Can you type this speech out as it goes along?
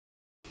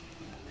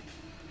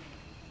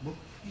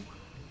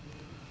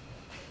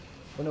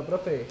Bueno,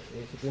 profe,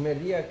 su primer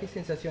día, ¿qué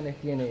sensaciones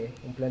tiene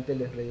un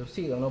plantel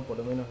reducido, ¿no? Por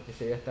lo menos que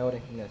se ve hasta ahora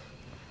en gimnasia?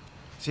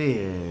 Sí,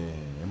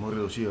 es muy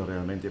reducido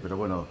realmente, pero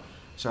bueno,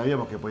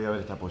 sabíamos que podía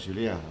haber esta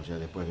posibilidad, o sea,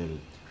 después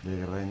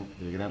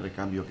del gran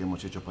recambio que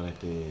hemos hecho para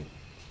este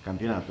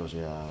campeonato, o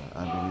sea,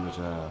 han venido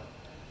ya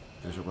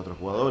 3 o 4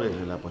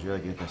 jugadores, la posibilidad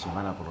de que esta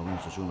semana por lo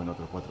menos se sumen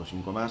otros 4 o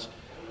 5 más,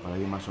 para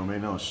ir más o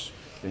menos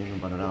teniendo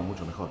un panorama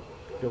mucho mejor.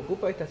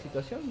 ¿Preocupa esta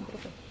situación,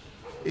 profe?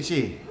 Y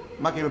sí,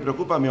 más que me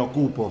preocupa, me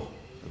ocupo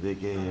de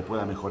que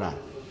pueda mejorar.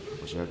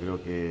 O sea,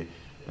 también creo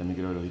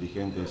que los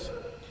dirigentes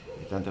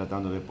están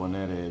tratando de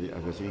poner, de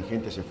hacer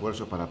ingentes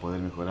esfuerzos para poder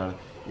mejorar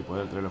y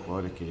poder traer los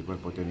jugadores que el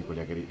cuerpo técnico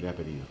le ha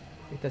pedido.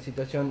 ¿Esta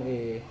situación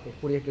es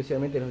pura y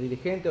exclusivamente de los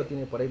dirigentes o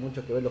tiene por ahí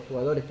mucho que ver los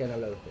jugadores que han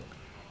hablado ustedes?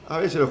 A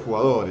veces los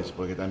jugadores,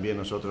 porque también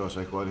nosotros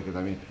hay jugadores que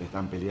también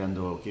están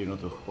peleando, quieren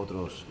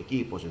otros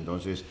equipos,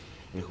 entonces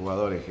el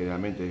jugador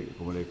generalmente,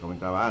 como les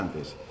comentaba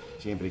antes,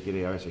 siempre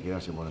quiere a veces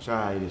quedarse en Buenos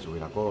Aires,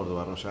 subir a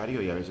Córdoba,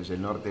 Rosario, y a veces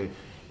el norte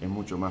es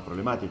mucho más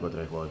problemático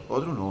traer jugadores.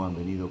 Otros no han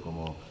venido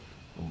como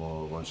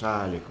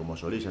González, como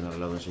Solís, han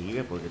hablado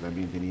enseguida porque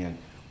también tenían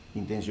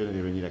intenciones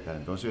de venir acá.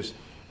 Entonces,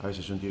 a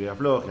veces es un tiro de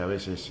afloje, a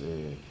veces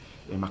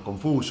es más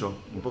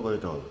confuso, un poco de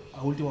todo.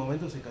 A último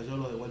momento se cayó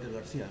lo de Walter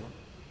García, ¿no?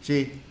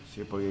 Sí,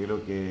 sí, porque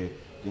creo que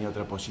tenía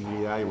otra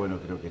posibilidad y bueno,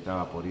 creo que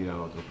estaba por ir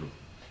a otro club.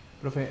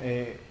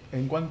 Profe,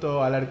 en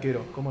cuanto al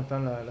arquero, ¿cómo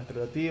están las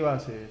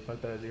tratativas?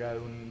 ¿Falta la llegada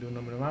de un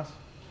hombre más?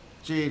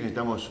 Sí,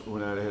 necesitamos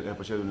la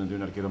posibilidad de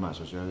un arquero más,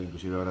 o sea,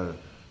 inclusive ahora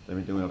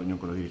también tengo una reunión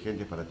con los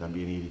dirigentes para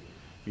también ir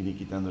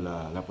finiquitando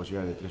la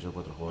posibilidad de 3 o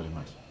 4 jugadores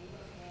más.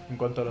 En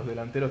cuanto a los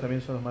delanteros, ¿también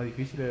son los más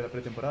difíciles de la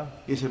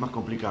pretemporada? Y es el más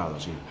complicado,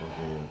 sí,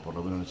 porque por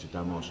lo menos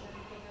necesitamos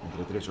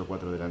entre 3 o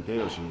 4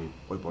 delanteros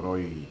y hoy por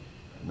hoy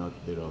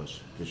de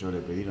los que yo le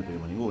pedí no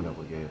tenemos ninguno,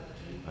 porque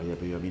había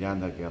pedido a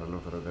Miranda que arregló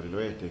Ferrocarril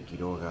Oeste,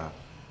 Quiroga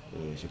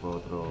se fue a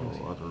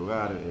otro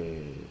lugar,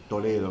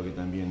 Toledo que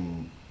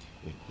también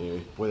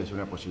puede ser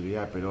una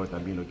posibilidad, pero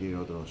también lo quieren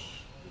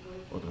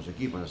otros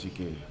equipos, así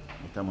que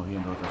estamos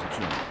viendo otras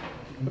opciones.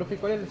 Profe,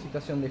 ¿cuál es la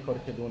situación de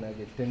Jorge Luna?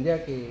 Que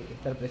tendría que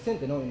estar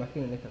presente, ¿no? Me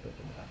imagino en esta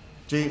pretemporada.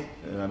 Sí,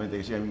 realmente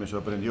que sí, a mí me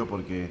sorprendió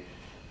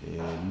porque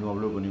no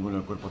habló con ninguno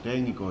del cuerpo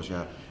técnico, o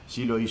sea,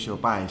 sí lo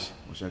hizo Páez,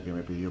 o sea que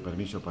me pidió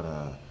permiso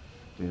para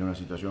tener una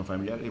situación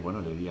familiar y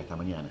bueno, le di hasta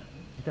mañana.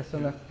 ¿Estas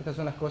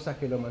son las cosas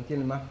que lo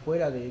mantienen más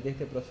fuera de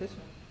este proceso?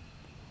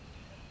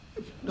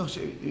 No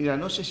sé, mira,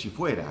 no sé si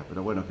fuera,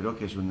 pero bueno, creo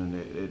que es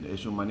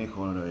un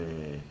manejo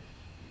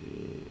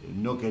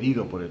no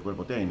querido por el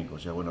cuerpo técnico, o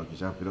sea, bueno,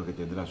 quizás creo que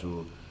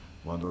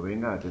cuando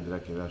venga tendrá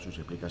que dar sus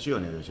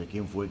explicaciones, de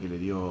quién fue que le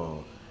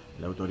dio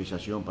la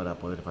autorización para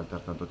poder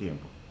faltar tanto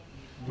tiempo.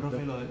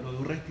 Profe, lo de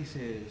Urresti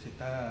se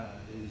está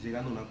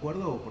llegando a un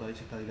acuerdo o por ahí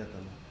se está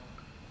dilatando.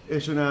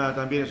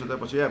 También es otra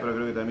posibilidad, pero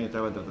creo que también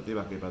estaba en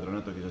tratativas que el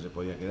patronato quizás se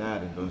podía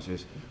quedar,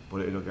 entonces,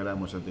 por lo que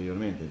hablábamos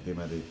anteriormente, el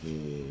tema de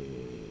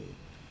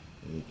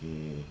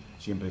que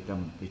siempre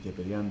están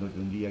peleando que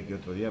un día que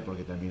otro día,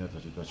 porque también otra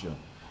situación.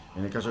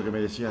 En el caso que me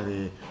decías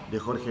de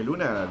Jorge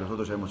Luna,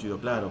 nosotros ya hemos sido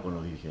claros con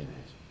los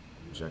dirigentes,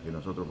 o sea que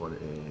nosotros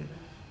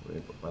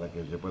para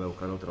que se pueda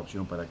buscar otra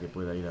opción para que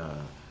pueda ir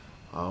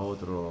a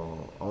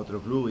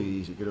otro club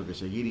y creo que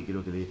seguir y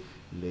creo que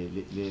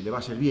le va a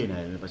hacer bien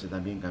a él, me parece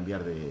también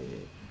cambiar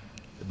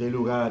de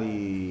lugar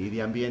y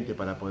de ambiente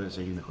para poder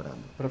seguir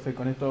mejorando. Profe,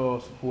 con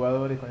estos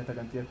jugadores, con esta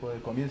cantidad de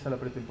jugadores, ¿comienza la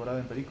pretemporada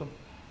en Perico?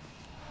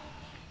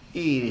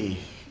 Y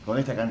con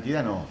esta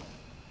cantidad no,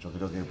 yo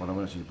creo que por lo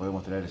menos si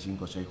podemos traer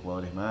 5 o 6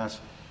 jugadores más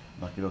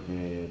creo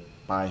que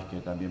Páez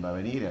que también va a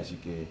venir, así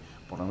que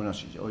por lo menos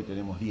si hoy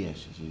tenemos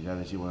 10, si ya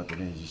decimos no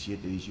tenés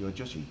 17,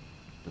 18, sí,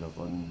 pero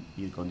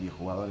ir con 10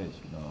 jugadores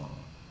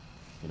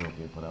no, creo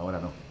que por ahora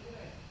no.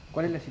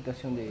 ¿Cuál es la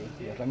situación de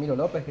Ramiro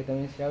López, que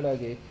también se habla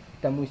que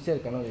está muy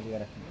cerca, ¿no?, de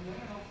llegar aquí?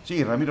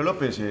 Sí, Ramiro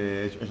López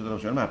es otra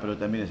opción más, pero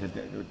también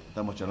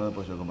estamos charlando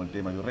por eso como el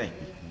tema de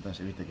Urresti,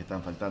 entonces viste que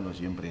están faltando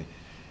siempre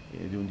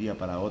de un día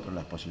para otro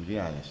las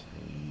posibilidades.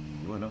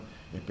 Y bueno,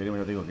 esperemos,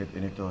 yo digo que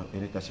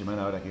en esta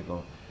semana ahora que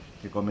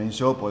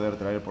comenzó poder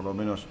traer por lo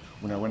menos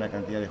una buena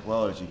cantidad de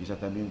jugadores y quizás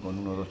también con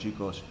 1 o 2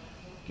 chicos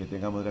que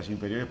tengamos de las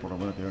inferiores, por lo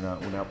menos tener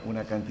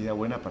una cantidad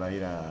buena para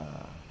ir a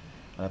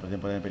la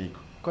pretemporada de Perico.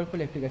 ¿Cuál fue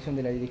la explicación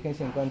de la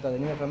dirigencia en cuanto a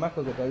Daniel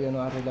Ramasco, que todavía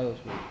no ha arreglado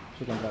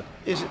su contrato?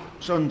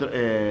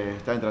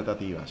 Está en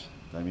tratativas,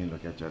 también lo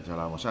que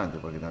charlábamos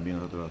antes, porque también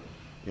nosotros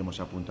hemos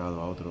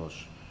apuntado a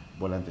otros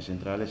volantes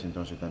centrales,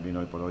 entonces también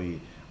hoy por hoy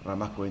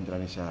Ramasco entra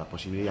en esa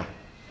posibilidad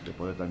de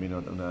poder también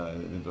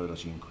dentro de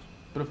los 5.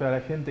 Profe, a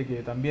la gente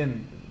que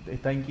también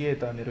está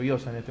inquieta,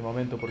 nerviosa en este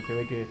momento porque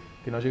ve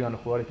que no llegan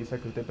los jugadores quizás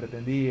que usted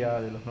pretendía,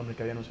 de los nombres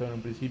que había anunciado en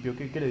un principio,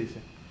 ¿qué le dice?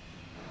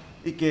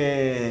 Y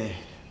que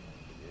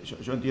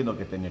yo entiendo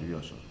que estén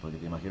nerviosos, porque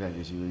te imaginas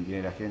que si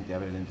viene la gente a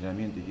ver el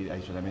entrenamiento y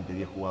hay solamente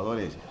 10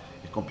 jugadores,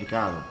 es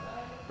complicado.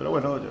 Pero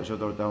bueno,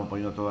 nosotros estamos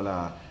poniendo toda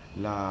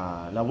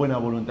la buena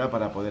voluntad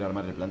para poder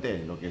armar el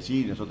plantel. Lo que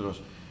sí,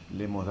 nosotros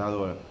le hemos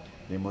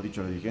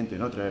dicho a los dirigentes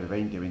no traer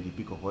 20 y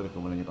pico jugadores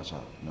como el año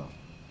pasado, no.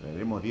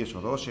 veremos 10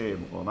 o 12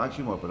 o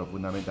máximo, pero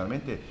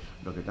fundamentalmente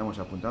lo que estamos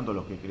apuntando,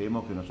 los que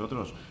creemos que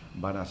nosotros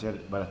van a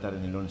estar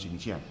en el 11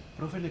 inicial.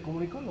 Profe, ¿le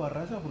comunicó algo a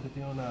Raya? Porque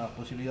tiene una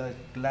posibilidad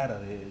clara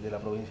de la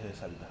provincia de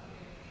Salta.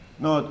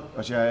 No,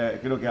 o sea,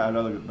 creo que ha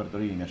hablado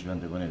Bertolini, mi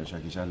ayudante, con él, o sea,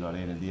 quizás lo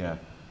haré en el día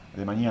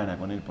de mañana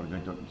con él, porque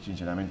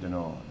sinceramente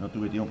no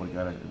tuve tiempo porque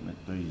ahora me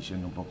estoy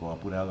yendo un poco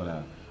apurado a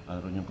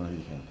la reunión con los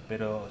dirigentes.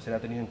 ¿Pero será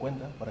tenido en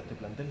cuenta para este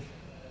plantel?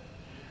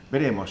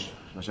 Veremos,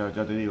 o sea,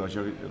 ya te digo,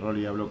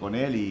 Rolly habló con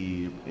él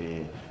y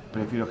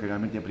prefiero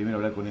generalmente primero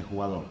hablar con el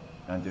jugador,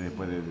 antes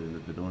después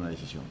de tomar una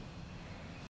decisión.